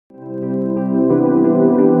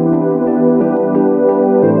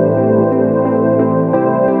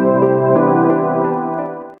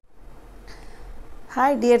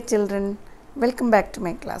Hi dear children, welcome back to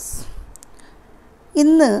my class.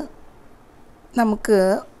 ഇന്ന് നമുക്ക്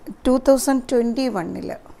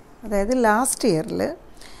 2021 അതായത് ലാസ്റ്റ് ഇയറിൽ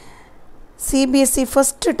CBSE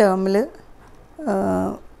ഫസ്റ്റ് ടേമിൽ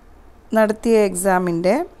നടത്തിയ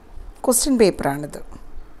എക്സാമിൻ്റെ ക്വസ്റ്റ്യൻ പേപ്പറാണിത്.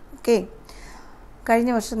 ഓക്കെ,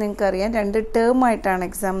 കഴിഞ്ഞ വർഷം നിങ്ങൾക്കറിയാം 2 ടേമായിട്ടാണ്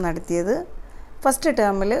എക്സാം നടത്തിയത്. ഫസ്റ്റ്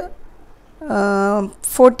ടേമിൽ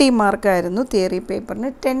 40 മാർക്കായിരുന്നു തിയറി പേപ്പറിന്,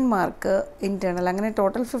 10 മാർക്ക് ഇൻറ്റേർണൽ, അങ്ങനെ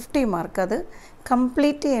ടോട്ടൽ 50 മാർക്ക്. അത്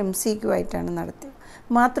കംപ്ലീറ്റ് MCQ ആയിട്ടാണ് നടത്തിയത്.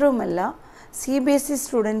 മാത്രവുമല്ല CBSE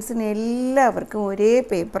സ്റ്റുഡൻസിന് എല്ലാവർക്കും ഒരേ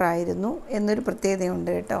പേപ്പറായിരുന്നു എന്നൊരു പ്രത്യേകതയുണ്ട്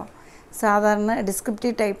കേട്ടോ. സാധാരണ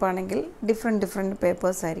ഡിസ്ക്രിപ്റ്റീവ് ടൈപ്പ് ആണെങ്കിൽ ഡിഫറെൻറ്റ്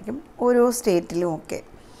പേപ്പേഴ്സ് ആയിരിക്കും ഓരോ സ്റ്റേറ്റിലും ഒക്കെ.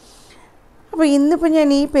 അപ്പോൾ ഇന്നിപ്പോൾ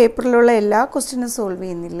ഞാൻ ഈ പേപ്പറിലുള്ള എല്ലാ ക്വസ്റ്റ്യനും സോൾവ്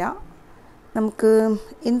ചെയ്യുന്നില്ല. നമുക്ക്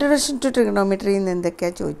ഇൻട്രൊഡക്ഷൻ ടു ട്രിഗണോമെട്രിയിൽ നിന്ന്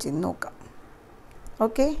എന്തൊക്കെയാണ് ചോദിച്ചെന്ന് നോക്കാം.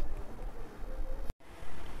 ഓക്കെ,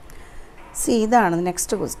 ഇതാണ്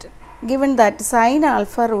next question. Given that sin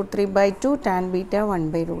alpha root 3 by 2 tan beta 1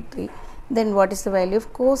 by root 3, then what is the value of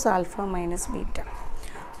cos alpha minus beta?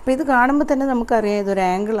 അപ്പോൾ ഇത് കാണുമ്പോൾ തന്നെ നമുക്കറിയാം ഇതൊരു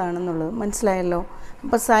ആംഗിൾ ആണെന്നുള്ളത് മനസ്സിലായല്ലോ.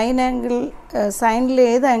 അപ്പോൾ സൈനിൽ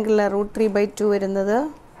ഏത് ആംഗിളിലാണ് root 3 by 2 വരുന്നത്?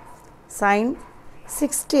 സൈൻ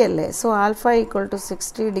 60 അല്ലേ. So alpha equal to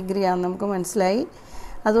 60 degree ആണെന്ന് നമുക്ക് മനസ്സിലായി.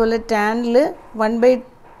 അതുപോലെ ടാനിൽ 1 by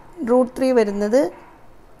root 3 വരുന്നത്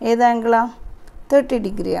ഏത് ആംഗിളാണ്? 30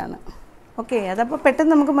 ഡിഗ്രി ആണ്. ഓക്കെ, അതപ്പോൾ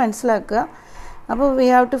പെട്ടെന്ന് നമുക്ക് മനസ്സിലാക്കുക. അപ്പോൾ we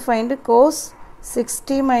have to find cos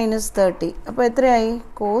 60 minus 30. അപ്പോൾ എത്രയായി?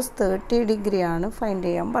 കോസ് 30 ഡിഗ്രി ആണ് ഫൈൻഡ്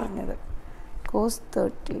ചെയ്യാൻ പറഞ്ഞത്. Cos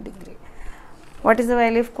 30 degree. What is the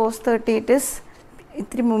value of cos 30? It is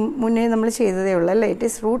ഇത്തിരി മുന്നേ നമ്മൾ ചെയ്തതേ ഉള്ളൂ അല്ലേ. ഇറ്റ്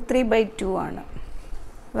ഈസ് root 3 by 2 ആണ്.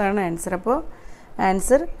 അതാണ് ആൻസർ. അപ്പോൾ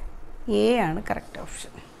ആൻസർ എ ആണ് കറക്റ്റ്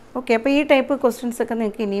ഓപ്ഷൻ. ഓക്കെ, അപ്പോൾ ഈ ടൈപ്പ് ക്വസ്റ്റ്യൻസൊക്കെ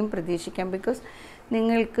നിങ്ങൾക്ക് ഇനിയും പ്രതീക്ഷിക്കാം. ബിക്കോസ്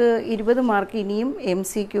നിങ്ങൾക്ക് 20 മാർക്ക് ഇനിയും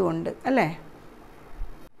MCQ ഉണ്ട് അല്ലേ.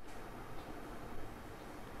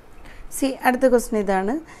 അടുത്ത ക്വസ്റ്റ്യൻ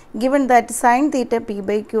ഇതാണ്. Given that sine theta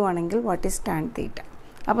p/q ആണെങ്കിൽ വാട്ട് ഈസ് ടാൻ തീറ്റ?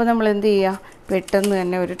 അപ്പോൾ നമ്മൾ എന്ത് ചെയ്യുക? പെട്ടെന്ന്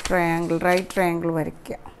തന്നെ ഒരു ട്രയാങ്കിൾ, റൈറ്റ് ട്രയാങ്കിൾ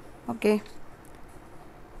വരയ്ക്കുക. ഓക്കെ,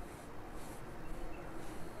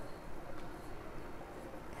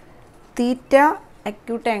 തീറ്റ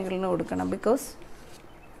അക്യൂട്ട് ആംഗിളിന് കൊടുക്കണം. ബിക്കോസ്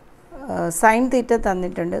സൈൻ തീറ്റ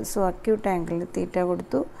തന്നിട്ടുണ്ട്. സോ അക്യൂട്ട് ആംഗിളിന് തീറ്റ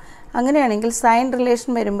കൊടുത്തു. അങ്ങനെയാണെങ്കിൽ സൈൻ റിലേഷൻ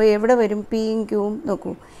വരുമ്പോൾ എവിടെ വരും? പിയും ക്യൂവും.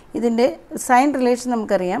 നോക്കൂ, ഇതിൻ്റെ സൈൻ റിലേഷൻ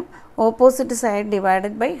നമുക്കറിയാം, opposite side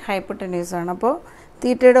divided by hypotenuse ആണ്. അപ്പോൾ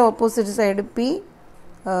തീറ്റയുടെ opposite side P,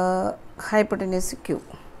 hypotenuse Q.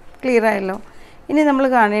 Clear ആയല്ലോ. ഇനി നമ്മൾ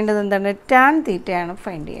കാണേണ്ടത് എന്താണ്? ടാൻ തീറ്റയാണ്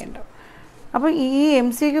ഫൈൻഡ് ചെയ്യേണ്ടത്. അപ്പോൾ ഈ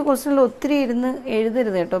MCQ ക്വസ്റ്റ്യനിൽ ഒത്തിരി ഇരുന്ന്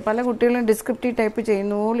എഴുതരുത് കേട്ടോ. പല കുട്ടികളും ഡിസ്ക്രിപ്റ്റീവ് ടൈപ്പ്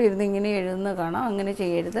ചെയ്യുന്ന പോലെ ഇരുന്ന് ഇങ്ങനെ എഴുതുന്ന കാണാം. അങ്ങനെ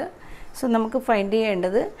ചെയ്യരുത്. സോ നമുക്ക് ഫൈൻഡ്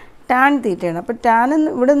ചെയ്യേണ്ടത് ടാൻ തീറ്റയാണ്. അപ്പോൾ ടാൻ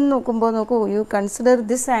ഇവിടെ നിന്ന് നോക്കുമ്പോൾ നോക്കൂ, U consider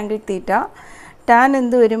this angle theta. Tan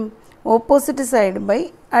എന്ത് വരും? Opposite side by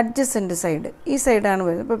adjacent side. ഈ സൈഡാണ്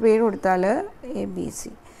വരുന്നത്. അപ്പോൾ പേര് കൊടുത്താൽ ABC,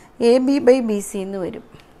 AB ബൈ BC എന്ന് വരും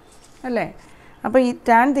അല്ലേ. അപ്പോൾ ഈ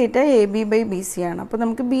tan theta AB by BC ആണ്. അപ്പോൾ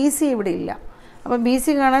നമുക്ക് BC ഇവിടെ ഇല്ല. അപ്പോൾ BC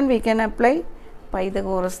കാണാൻ we can apply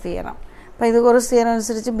Pythagoras theorem. Pythagoras theorem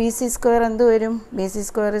അനുസരിച്ച് BC സ്ക്വയർ എന്ത് വരും? BC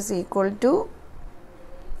square is equal to,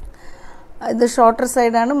 ഇത് ഷോർട്ടർ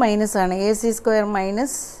സൈഡാണ്, മൈനസ് ആണ്, AC square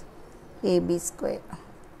minus AB square.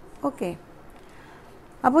 Okay,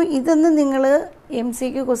 അപ്പോൾ ഇതൊന്നും നിങ്ങൾ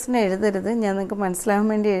MCQ ക്വസ്റ്റ്യൻ എഴുതരുത്. ഞാൻ നിങ്ങൾക്ക് മനസ്സിലാകാൻ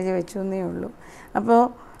വേണ്ടി എഴുതി വെച്ചു എന്നേ ഉള്ളൂ. അപ്പോൾ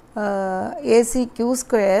AC Q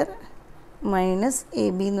square minus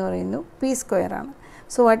AB എന്ന് പറയുന്നു P സ്ക്വയർ ആണ്.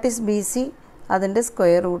 So what is BC? അതിൻ്റെ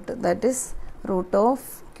square root, that is root of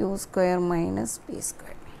Q square minus P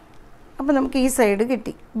square. അപ്പോൾ നമുക്ക് ഈ സൈഡ്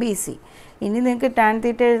കിട്ടി BC. ഇനി നിങ്ങൾക്ക് ടാൻ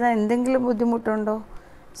തീറ്റ എഴുതാൻ എന്തെങ്കിലും ബുദ്ധിമുട്ടുണ്ടോ?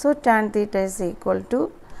 So tan theta is equal to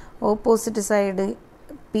opposite side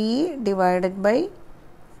P divided by,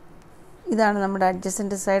 ഇതാണ് നമ്മുടെ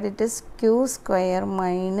adjacent side, it is Q square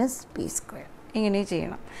minus P square. ഇങ്ങനെ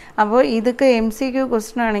ചെയ്യണം. അപ്പോൾ ഇതൊക്കെ MCQ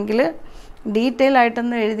ക്വസ്റ്റ്യൻ ആണെങ്കിൽ ഡീറ്റെയിൽ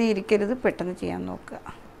ആയിട്ടൊന്നും എഴുതിയിരിക്കരുത്, പെട്ടെന്ന് ചെയ്യാൻ നോക്കുക.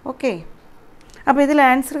 ഓക്കെ, അപ്പോൾ ഇതിൽ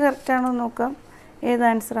ആൻസർ കറക്റ്റാണോ നോക്കാം. ഏത്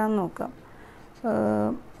ആൻസറാണെന്ന് നോക്കാം.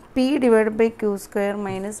 P divide by Q square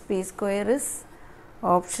minus P square is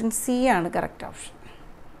option C ആണ് കറക്റ്റ് ഓപ്ഷൻ.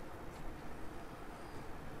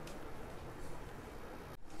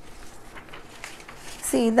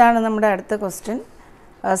 ഇതാണ് നമ്മുടെ അടുത്ത question.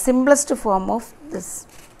 Simplest form of this.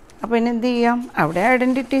 അപ്പോൾ ഇനി എന്ത് ചെയ്യാം? അവിടെ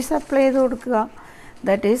ഐഡൻറ്റിറ്റീസ് അപ്ലൈ ചെയ്ത് കൊടുക്കുക.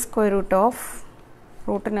 That is square root of,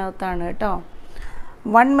 റൂട്ടിനകത്താണ് കേട്ടോ,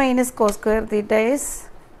 1 minus cos square theta is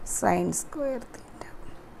sine square theta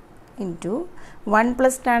into 1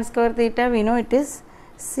 plus tan square theta, we know it is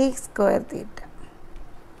seek square theta.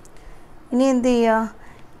 ഇനി എന്ത് ചെയ്യുക?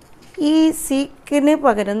 ഈ സീക്കിന്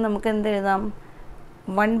പകരം നമുക്ക് എന്ത് എഴുതാം?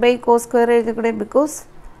 1 by cos square എഴുതിക്കൂടെ because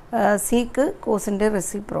seek കോസിൻ്റെ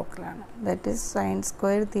റെസിപ്രോക്കലാണ് that is sine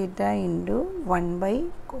square theta into 1 by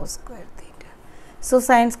cos square theta. So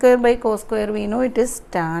sine square by cos square we know it is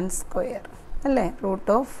tan square അല്ലേ,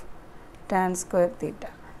 root of tan square theta.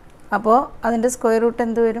 അപ്പോൾ അതിൻ്റെ square root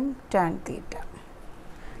എന്ത് വരും? Tan theta.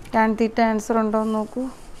 Tan theta answer ഉണ്ടോ എന്ന് നോക്കൂ.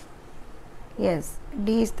 Yes,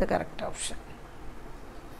 D is the correct option.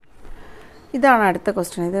 ഇതാണ് അടുത്ത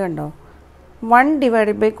ക്വസ്റ്റ്യൻ. ഇത് കണ്ടോ, 1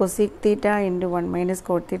 divided by cosec theta into 1 minus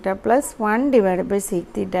cot theta plus 1 divided by sec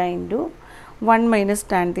theta into 1 minus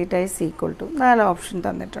tan theta is equal to 4 option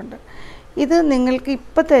തന്നിട്ടുണ്ട്. ഇത് നിങ്ങൾക്ക്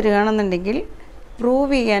ഇപ്പോൾ തരികയാണെന്നുണ്ടെങ്കിൽ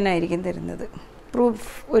പ്രൂവ് ചെയ്യാനായിരിക്കും തരുന്നത്. പ്രൂഫ്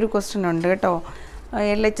ഒരു ക്വസ്റ്റ്യൻ ഉണ്ട് കേട്ടോ,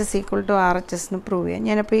 LHS equal to RHS എന്ന് പ്രൂവ് ചെയ്യാം.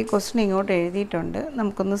 ഞാനപ്പോൾ ഈ ക്വസ്റ്റ്യൻ ഇങ്ങോട്ട് എഴുതിയിട്ടുണ്ട്,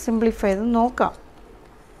 നമുക്കൊന്ന് സിംപ്ലിഫൈ ചെയ്ത് നോക്കാം.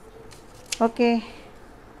 Okay,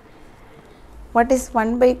 what is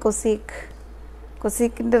 1 by cosec?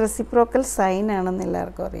 കൊസീക്കിൻ്റെ reciprocal sign ആണെന്ന്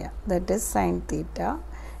എല്ലാവർക്കും അറിയാം. That is sine theta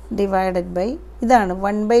divided by ഇതാണ്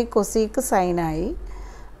 1 by കൊസീക്ക് സൈനായി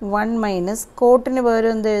 1 മൈനസ് കോട്ടിന്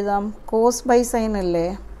പകരം എന്ത് എഴുതാം? കോസ് ബൈ സൈൻ അല്ലേ.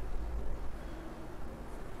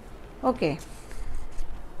 ഓക്കെ,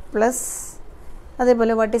 പ്ലസ്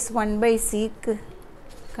അതേപോലെ വാട്ട് ഈസ് 1 by സീക്ക്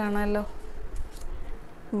കാണാമല്ലോ.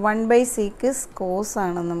 1 by സീക്ക് കോസ്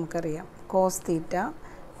ആണെന്ന് നമുക്കറിയാം, cos theta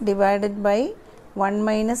divided by 1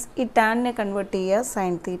 minus ഈ ടാനിനെ കൺവേർട്ട് ചെയ്യുക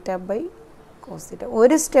sine theta by cos theta.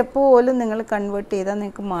 ഒരു സ്റ്റെപ്പ് പോലും നിങ്ങൾ കൺവേർട്ട് ചെയ്താൽ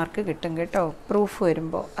നിങ്ങൾക്ക് മാർക്ക് കിട്ടും കേട്ടോ പ്രൂഫ്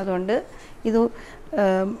വരുമ്പോൾ. അതുകൊണ്ട് ഇത്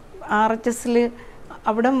RHSൽ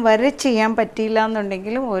അവിടം വരെ ചെയ്യാൻ പറ്റിയില്ല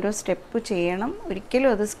എന്നുണ്ടെങ്കിലും ഓരോ സ്റ്റെപ്പ് ചെയ്യണം,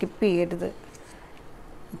 ഒരിക്കലും അത് സ്കിപ്പ് ചെയ്യരുത്.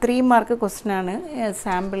 3 മാർക്ക് ക്വസ്റ്റ്യനാണ്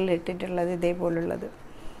സാമ്പിളിൽ ഇട്ടിട്ടുള്ളത് ഇതേപോലുള്ളത്.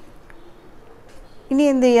 ഇനി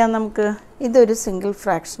എന്ത് ചെയ്യാം, നമുക്ക് ഇതൊരു സിംഗിൾ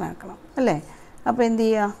ഫ്രാക്ഷൻ ആക്കണം അല്ലേ. അപ്പോൾ എന്ത്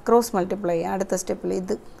ചെയ്യുക? ക്രോസ് മൾട്ടിപ്ലൈ ചെയ്യുക. അടുത്ത സ്റ്റെപ്പിൽ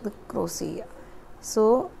ഇത് ക്രോസ് ചെയ്യുക. So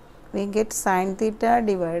we get sine theta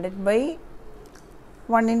divided by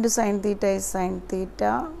 1 into sine theta is sine theta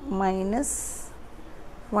minus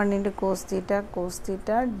 1 into cos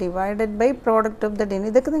theta divided by product of the didn't.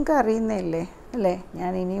 ഇതൊക്കെ നിങ്ങൾക്ക് അറിയുന്നതല്ലേ അല്ലേ,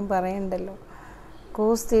 ഞാൻ ഇനിയും പറയണ്ടല്ലോ.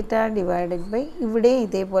 കോസ് തീറ്റ ഡിവൈഡഡ് ബൈ ഇവിടെ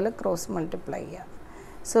ഇതേപോലെ ക്രോസ് മൾട്ടിപ്ലൈ ചെയ്യുക.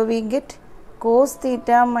 So we get cos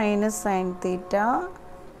theta minus sine theta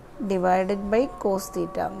divided by cos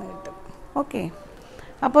theta എന്ന് കിട്ടും. ഓക്കെ,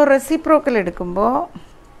 അപ്പോൾ റെസിപ്രോക്കൽ എടുക്കുമ്പോൾ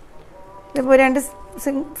ഇതിപ്പോൾ 2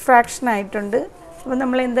 ഫ്രാക്ഷൻ ആയിട്ടുണ്ട്. അപ്പോൾ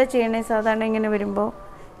നമ്മൾ എന്താ ചെയ്യണേ, സാധാരണ ഇങ്ങനെ വരുമ്പോൾ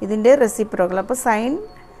ഇതിൻ്റെ റെസിപ്രോക്കൽ, അപ്പോൾ sine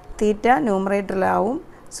theta ന്യൂമറേറ്ററിലാവും.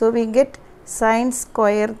 So we get sine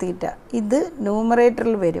square theta, ഇത്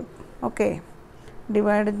ന്യൂമറേറ്ററിൽ വരും. Okay,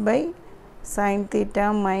 divided by sine theta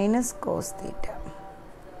minus cos theta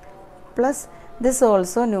plus this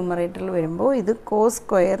also ന്യൂമറേറ്ററിൽ വരുമ്പോൾ ഇത് cos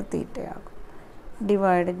square തീറ്റയാകും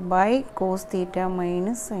divided by cos theta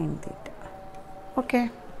minus sine theta. Okay,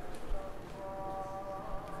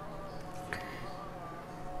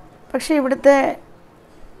 പക്ഷേ ഇവിടുത്തെ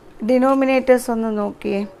ഡിനോമിനേറ്റേഴ്സ് ഒന്ന്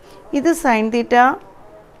നോക്കിയേ. ഇത് സൈൻ തീറ്റ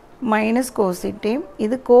മൈനസ് കോസ് തീറ്റയും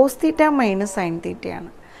ഇത് കോസ് തീറ്റ മൈനസ് സൈൻ തീറ്റയാണ്.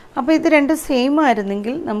 അപ്പോൾ ഇത് രണ്ടും സെയിം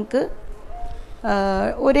ആയിരുന്നെങ്കിൽ നമുക്ക്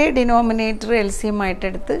ഒരേ ഡിനോമിനേറ്റർ LCM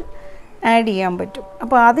ആയിട്ടെടുത്ത് ആഡ് ചെയ്യാൻ പറ്റും.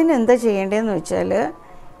 അപ്പോൾ അതിനെന്താ ചെയ്യേണ്ടതെന്ന് വെച്ചാൽ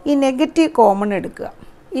ഈ നെഗറ്റീവ് കോമൺ എടുക്കുക.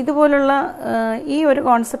 ഇതുപോലുള്ള ഈ ഒരു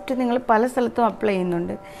കോൺസെപ്റ്റ് നിങ്ങൾ പല സ്ഥലത്തും അപ്ലൈ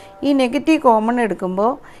ചെയ്യുന്നുണ്ട്. ഈ നെഗറ്റീവ് കോമൺ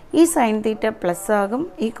എടുക്കുമ്പോൾ ഈ സൈൻ തീറ്റ പ്ലസ് ആകും,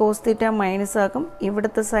 ഈ കോസ് തീറ്റ മൈനസ് ആകും,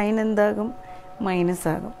 ഇവിടുത്തെ സൈൻ എന്താകും? മൈനസ്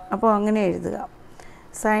ആകും. അപ്പോൾ അങ്ങനെ എഴുതുക,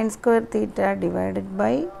 sine square theta divided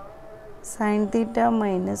by sine theta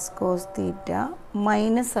minus cos theta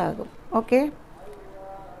minus ആകും. Okay,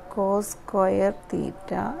 cos square theta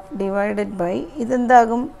divided by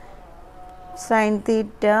ഇതെന്താകും? Sine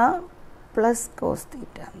theta plus cos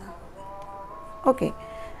theta എന്നാകും. Okay,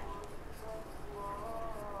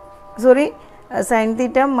 sorry, sine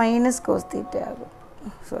theta minus cos theta ആകും.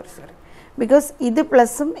 Sorry because ഇത്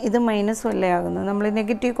പ്ലസും ഇത് മൈനസും അല്ലേ ആകുന്നത്, നമ്മൾ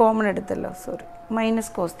negative common എടുത്തല്ലോ. Sorry,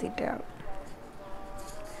 minus cos theta ആകും.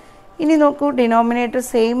 ഇനി നോക്കൂ, ഡിനോമിനേറ്റർ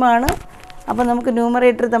സെയിം ആണ്, അപ്പോൾ നമുക്ക്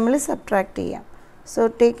ന്യൂമറേറ്റർ തമ്മിൽ സബ്ട്രാക്ട് ചെയ്യാം. So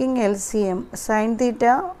taking LCM, sin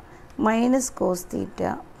theta minus cos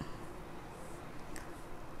theta,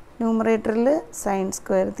 numerator sin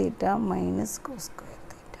square theta minus cos square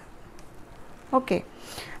theta. Okay,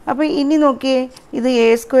 അപ്പോൾ ഇനി നോക്കിയേ, ഇത് a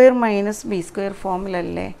square minus b square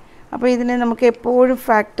ഫോമിലല്ലേ. അപ്പോൾ ഇതിനെ നമുക്ക് എപ്പോഴും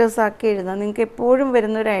ഫാക്ടേഴ്സ് ആക്കി എഴുതാം. നിങ്ങൾക്ക് എപ്പോഴും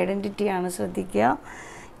വരുന്നൊരു ഐഡൻറ്റിറ്റിയാണ്, ശ്രദ്ധിക്കുക.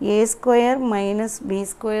 a square minus b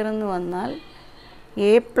square എന്ന് വന്നാൽ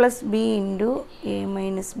a plus b into a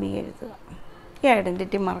minus b എഴുതുക. ഈ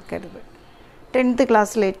ഐഡൻറ്റിറ്റി മറക്കരുത്. 10th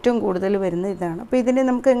ക്ലാസ്സിൽ ഏറ്റവും കൂടുതൽ വരുന്ന ഇതാണ്. അപ്പോൾ ഇതിനെ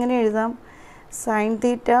നമുക്ക് എങ്ങനെ എഴുതാം? Sine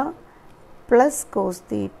theta plus cos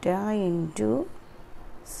theta into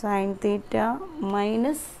sine theta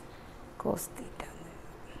minus cos theta എന്ന് എഴുതാം.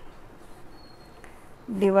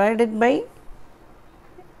 divided by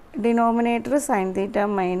denominator sin theta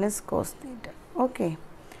minus cos theta. Okay.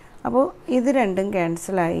 അപ്പോൾ ഇത് രണ്ടും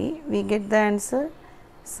ക്യാൻസലായി. We get the answer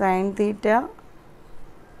sin theta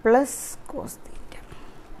plus cos theta.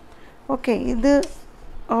 Okay, ഇത്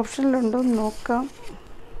ഓപ്ഷനിലുണ്ടോ എന്ന് നോക്കാം.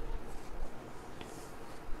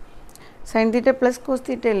 sin theta plus cos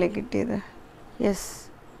theta അല്ലേ കിട്ടിയത്? Yes,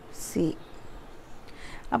 C.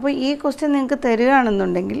 അപ്പോൾ ഈ ക്വസ്റ്റ്യൻ നിങ്ങൾക്ക്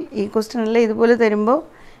തരികയാണെന്നുണ്ടെങ്കിൽ, ഈ ക്വസ്റ്റ്യൻ അല്ല ഇതുപോലെ തരുമ്പോൾ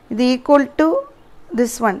ഇത് ഈക്വൽ ടു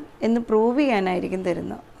ദിസ് വൺ എന്ന് പ്രൂവ് ചെയ്യാനായിരിക്കും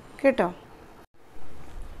തരുന്നത് കേട്ടോ.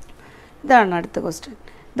 ഇതാണ് അടുത്ത question.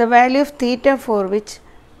 The value of theta four which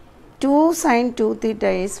 2 sin 2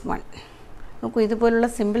 theta is 1. നോക്കൂ, ഇതുപോലുള്ള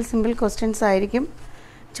സിമ്പിൾ ക്വസ്റ്റ്യൻസ് ആയിരിക്കും.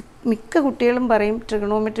 മിക്ക കുട്ടികളും പറയും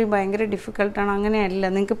ട്രിഗണോമെട്രി ഭയങ്കര ഡിഫിക്കൽട്ടാണ്. അങ്ങനെയല്ല,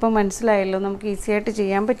 നിങ്ങൾക്കിപ്പോൾ മനസ്സിലായല്ലോ, നമുക്ക് ഈസി ആയിട്ട്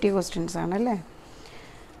ചെയ്യാൻ പറ്റിയ ക്വസ്റ്റ്യൻസ് ആണല്ലേ.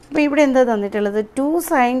 അപ്പോൾ ഇവിടെ എന്താ തന്നിട്ടുള്ളത്? 2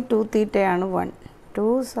 sin 2 theta ആണ് 1. 2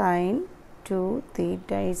 sin 2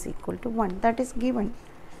 theta is equal to 1. That is given.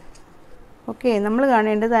 Okay, നമ്മൾ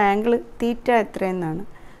കാണേണ്ടത് angle theta എത്രയെന്നാണ്.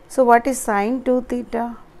 So what is sin 2 theta?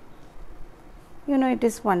 You know it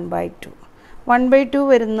is 1/2. 1/2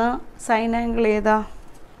 വരുന്ന സൈൻ ആംഗിൾ ഏതാ?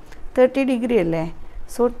 30 ഡിഗ്രി അല്ലേ.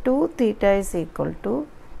 So 2 theta is equal to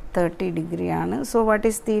 30 degree ആണ്. So what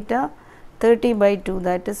is theta? 30/2,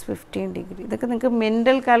 that is 15 degree. ഇതൊക്കെ നിങ്ങൾക്ക്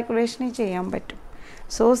mental കാൽക്കുലേഷനിൽ ചെയ്യാൻ പറ്റും.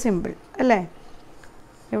 സോ സിമ്പിൾ അല്ലേ.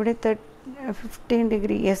 ഇവിടെ 15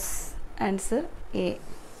 degree. Yes, answer A.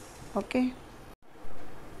 Okay,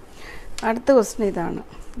 അടുത്ത ക്വസ്റ്റ്യൻ ഇതാണ്.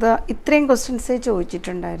 ഇത്രയും ക്വസ്റ്റ്യൻസേ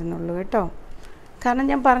ചോദിച്ചിട്ടുണ്ടായിരുന്നുള്ളൂ കേട്ടോ. കാരണം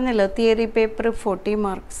ഞാൻ പറഞ്ഞല്ലോ, തിയറി പേപ്പർ 40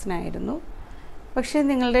 മാർക്സിനായിരുന്നു. പക്ഷേ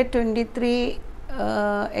നിങ്ങളുടെ 23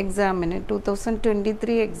 എക്സാമിന്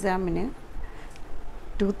 2023 എക്സാമിന്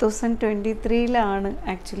 2023ലാണ്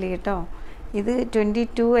ആക്ച്വലി കേട്ടോ. ഇത്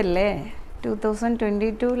 22 അല്ലേ.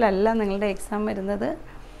 2022ലല്ല നിങ്ങളുടെ എക്സാം വരുന്നത്,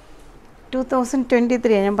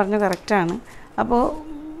 2023. ഞാൻ പറഞ്ഞു കറക്റ്റാണ്. അപ്പോൾ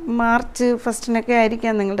മാർച്ച് ഫസ്റ്റിനൊക്കെ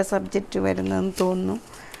ആയിരിക്കാം നിങ്ങളുടെ സബ്ജക്റ്റ് വരുന്നതെന്ന് തോന്നുന്നു.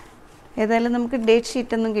 ഏതായാലും നമുക്ക് ഡേറ്റ്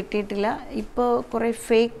ഷീറ്റൊന്നും കിട്ടിയിട്ടില്ല. ഇപ്പോൾ കുറേ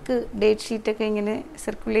ഫേക്ക് ഡേറ്റ് ഷീറ്റൊക്കെ ഇങ്ങനെ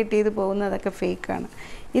സർക്കുലേറ്റ് ചെയ്ത് പോകുന്നത്, അതൊക്കെ ഫേക്കാണ്.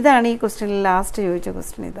 ഇതാണ് ഈ ക്വസ്റ്റ്യനിൽ ലാസ്റ്റ് ചോദിച്ച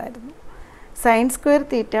ക്വസ്റ്റ്യൻ ഇതായിരുന്നു. sin square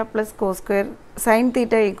theta plus cos square sin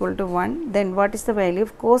theta equal to 1, then what is the value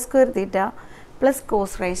of cos square theta plus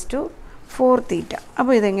cos raised to 4 theta?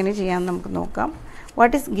 അപ്പോൾ ഇതെങ്ങനെ ചെയ്യാമെന്ന് നമുക്ക് നോക്കാം.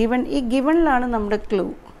 What is given? ഈ ഗിവണിലാണ് നമ്മുടെ ക്ലൂ.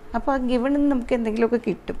 അപ്പോൾ ആ ഗിവണിൽ നമുക്ക് എന്തെങ്കിലുമൊക്കെ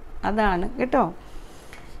കിട്ടും, അതാണ് കേട്ടോ.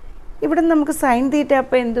 ഇവിടെ നമുക്ക് സൈൻ തീറ്റ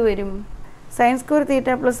അപ്പോൾ എന്ത് വരും? Sine square theta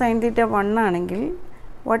plus sine theta 1 ആണെങ്കിൽ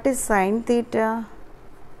what is sine theta?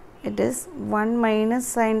 It is 1 minus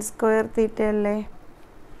sine square theta അല്ലേ.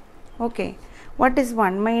 Okay, what is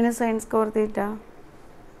 1 minus sine square theta?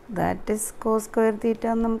 That is cos square theta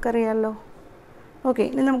എന്ന് നമുക്കറിയാമല്ലോ. ഓക്കെ,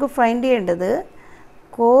 ഇനി നമുക്ക് find ചെയ്യേണ്ടത്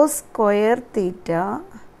cos square theta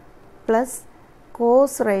plus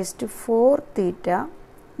cos raise to 4 തീറ്റ,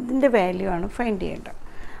 ഇതിൻ്റെ value ആണ് find ചെയ്യേണ്ടത്.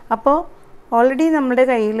 അപ്പോൾ ഓൾറെഡി നമ്മുടെ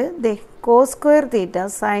കയ്യിൽ cos square theta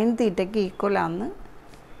sine തീറ്റയ്ക്ക് equal ആണെന്ന്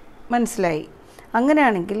മനസ്സിലായി.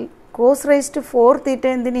 അങ്ങനെയാണെങ്കിൽ കോസ് റൈസ് ടു 4 തീറ്റ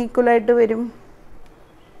എന്തിന് ഈക്വലായിട്ട് വരും?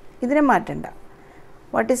 ഇതിനെ മാറ്റണ്ട.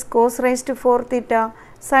 What is cos raise to 4 theta?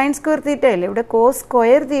 Sine square theta അല്ലേ. ഇവിടെ cos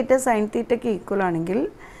square theta sine തീറ്റയ്ക്ക് equal ആണെങ്കിൽ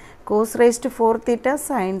cos raise to 4 theta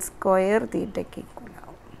sine square തീറ്റയ്ക്ക് equal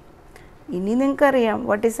ആവും. ഇനി നിങ്ങൾക്കറിയാം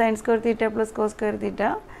what is sine square theta plus cos square theta?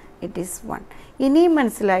 It is 1. ഇനിയും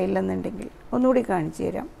മനസ്സിലായില്ലെന്നുണ്ടെങ്കിൽ ഒന്നുകൂടി കാണിച്ചു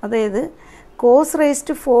തരാം. അതായത് കോസ് റൈസ്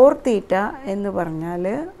ടു 4 തീറ്റ എന്ന് പറഞ്ഞാൽ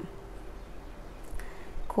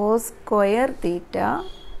cos square theta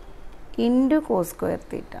into cos square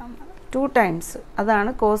theta 2 times, അതാണ്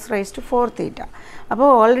കോസ് റൈസ് ടു 4 തീറ്റ. അപ്പോൾ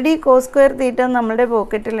ഓൾറെഡി കോസ് സ്ക്വയർ തീറ്റ നമ്മുടെ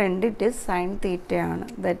പോക്കറ്റിലുണ്ട്. ഇറ്റ് ഈസ് സൈൻ തീറ്റയാണ്.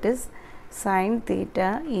 That is sine theta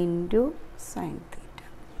into sine theta.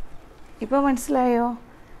 ഇപ്പോൾ മനസ്സിലായോ?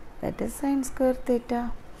 That is sine square theta.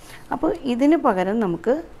 അപ്പോൾ ഇതിന് പകരം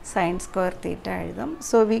നമുക്ക് സൈൻ സ്ക്വയർ തീറ്റ എഴുതാം.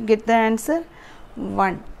 So we get the answer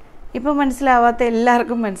 1. ഇപ്പോൾ മനസ്സിലാവാത്ത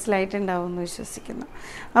എല്ലാവർക്കും മനസ്സിലായിട്ടുണ്ടാവുമെന്ന് വിശ്വസിക്കുന്നു.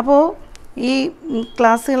 അപ്പോൾ ഈ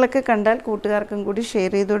ക്ലാസ്സുകളൊക്കെ കണ്ടാൽ കൂട്ടുകാർക്കും കൂടി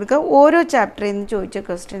ഷെയർ ചെയ്ത് കൊടുക്കുക. ഓരോ ചാപ്റ്ററിൽ നിന്ന് ചോദിച്ച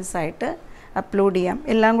ക്വസ്റ്റ്യൻസ് ആയിട്ട് അപ്ലോഡ് ചെയ്യാം.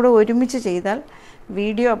 എല്ലാം കൂടെ ഒരുമിച്ച് ചെയ്താൽ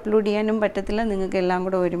വീഡിയോ അപ്ലോഡ് ചെയ്യാനും പറ്റത്തില്ല. നിങ്ങൾക്ക് എല്ലാം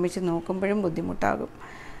കൂടെ ഒരുമിച്ച് നോക്കുമ്പോഴും ബുദ്ധിമുട്ടാകും.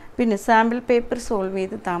 പിന്നെ സാമ്പിൾ പേപ്പർ സോൾവ്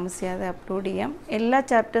ചെയ്ത് താമസിയാതെ അപ്ലോഡ് ചെയ്യാം. എല്ലാ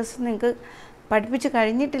ചാപ്റ്റേഴ്സും നിങ്ങൾക്ക് പഠിപ്പിച്ച്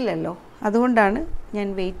കഴിഞ്ഞിട്ടില്ലല്ലോ, അതുകൊണ്ടാണ് ഞാൻ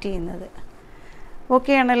വെയിറ്റ് ചെയ്യുന്നത്.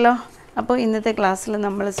 ഓക്കെ ആണല്ലോ. അപ്പോൾ ഇന്നത്തെ ക്ലാസ്സിൽ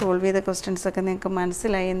നമ്മൾ സോൾവ് ചെയ്ത ക്വസ്റ്റ്യൻസൊക്കെ നിങ്ങൾക്ക്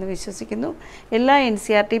മനസ്സിലായി എന്ന് വിശ്വസിക്കുന്നു. എല്ലാ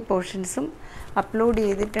NCERT പോർഷൻസും അപ്ലോഡ്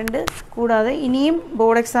ചെയ്തിട്ടുണ്ട്. കൂടാതെ ഇനിയും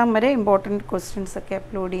ബോർഡ് എക്സാം വരെ ഇമ്പോർട്ടൻറ്റ് ക്വസ്റ്റ്യൻസൊക്കെ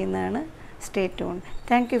അപ്ലോഡ് ചെയ്യുന്നതാണ്. Stay tune.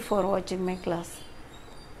 Thank you for watching my class.